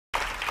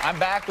I'm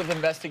back with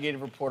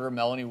investigative reporter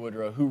Melanie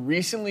Woodrow, who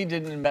recently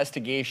did an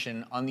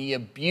investigation on the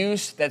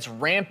abuse that's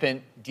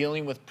rampant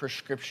dealing with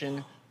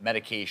prescription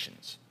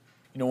medications.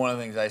 You know, one of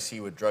the things I see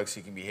with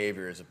drug-seeking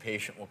behavior is a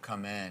patient will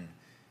come in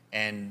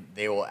and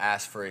they will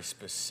ask for a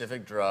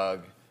specific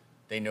drug.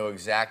 They know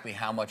exactly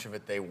how much of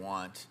it they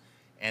want.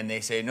 And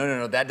they say,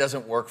 no, that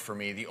doesn't work for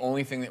me. The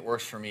only thing that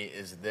works for me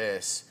is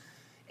this.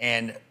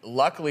 And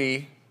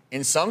luckily,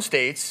 in some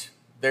states,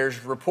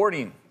 there's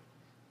reporting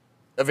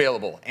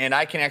available. And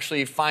I can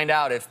actually find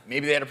out if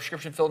maybe they had a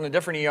prescription filled in a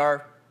different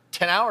ER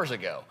 10 hours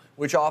ago,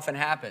 which often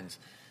happens.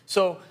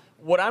 So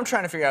what I'm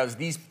trying to figure out is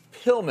these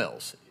pill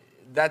mills,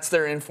 that's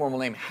their informal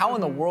name. How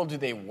in the world do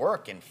they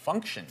work and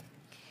function?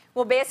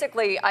 Well,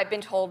 basically, I've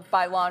been told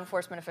by law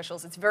enforcement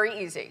officials, it's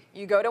very easy.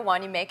 You go to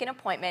one, you make an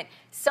appointment.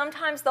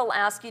 Sometimes they'll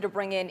ask you to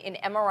bring in an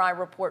MRI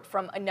report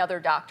from another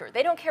doctor.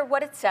 They don't care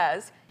what it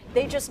says.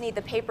 They just need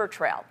the paper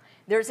trail.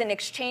 There's an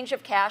exchange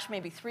of cash,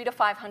 maybe $300 to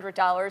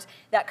 $500,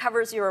 that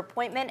covers your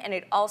appointment, and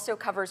it also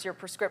covers your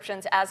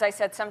prescriptions. As I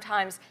said,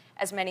 sometimes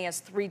as many as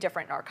 3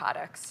 different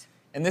narcotics.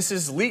 And this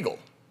is legal?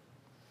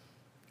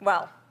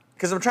 Well,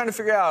 because I'm trying to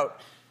figure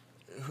out,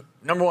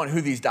 number one,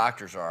 who these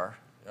doctors are.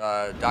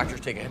 Doctors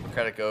take a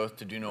Hippocratic oath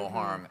to do no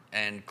harm,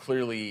 and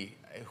clearly,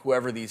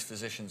 whoever these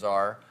physicians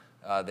are,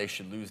 they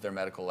should lose their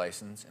medical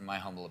license, in my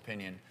humble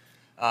opinion.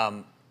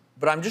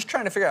 But I'm just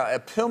trying to figure out, a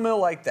pill mill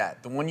like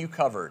that, the one you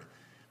covered,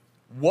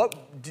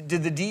 what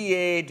did the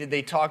DEA, did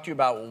they talk to you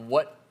about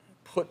what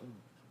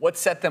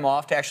set them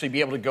off to actually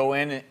be able to go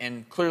in,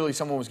 and clearly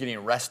someone was getting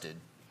arrested?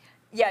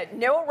 Yeah,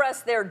 no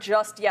arrest there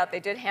just yet. They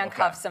did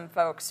handcuff some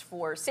folks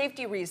for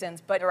safety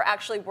reasons, but are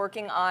actually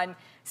working on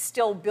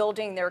still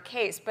building their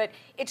case. But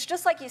it's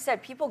just like you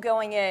said, people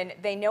going in,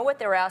 they know what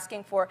they're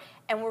asking for,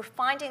 and we're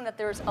finding that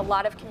there's a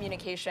lot of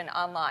communication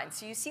online.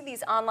 So you see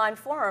these online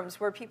forums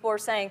where people are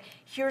saying,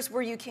 here's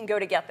where you can go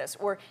to get this,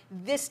 or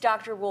this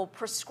doctor will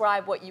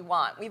prescribe what you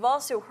want. We've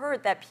also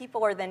heard that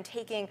people are then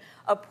taking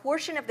a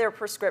portion of their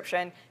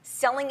prescription,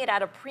 selling it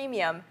at a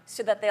premium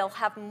so that they'll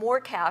have more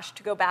cash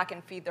to go back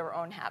and feed their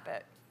own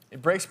habit.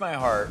 It breaks my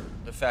heart,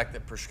 the fact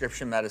that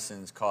prescription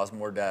medicines cause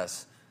more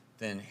deaths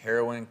than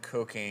heroin,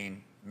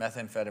 cocaine,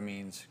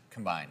 methamphetamines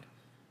combined,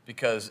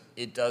 because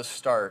it does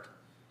start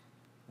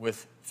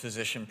with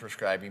physician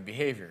prescribing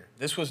behavior.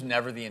 This was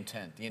never the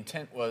intent. The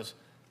intent was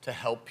to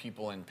help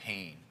people in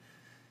pain.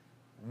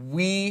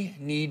 We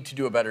need to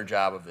do a better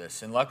job of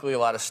this, and luckily a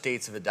lot of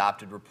states have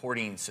adopted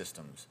reporting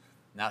systems.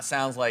 Now it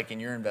sounds like in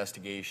your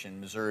investigation,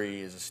 Missouri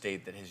is a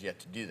state that has yet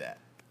to do that.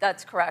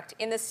 That's correct.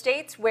 In the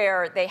states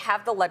where they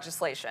have the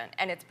legislation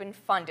and it's been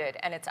funded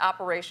and it's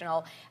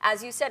operational,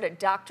 as you said, a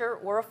doctor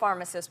or a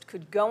pharmacist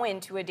could go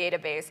into a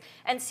database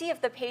and see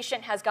if the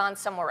patient has gone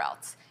somewhere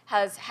else,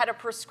 has had a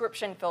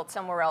prescription filled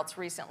somewhere else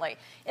recently.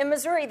 In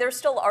Missouri, they're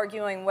still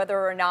arguing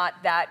whether or not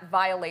that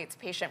violates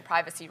patient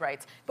privacy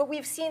rights, but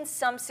we've seen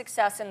some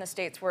success in the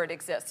states where it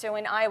exists. So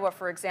in Iowa,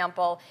 for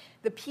example,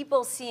 the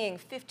people seeing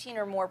 15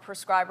 or more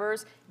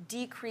prescribers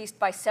decreased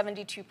by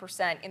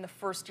 72% in the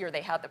first year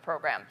they had the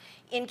program.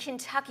 In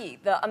Kentucky,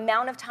 the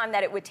amount of time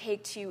that it would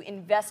take to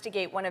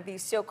investigate one of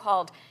these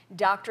so-called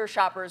doctor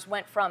shoppers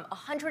went from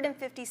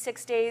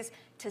 156 days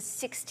to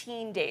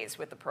 16 days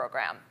with the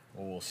program.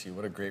 Well, we'll see.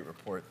 What a great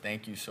report.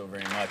 Thank you so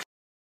very much.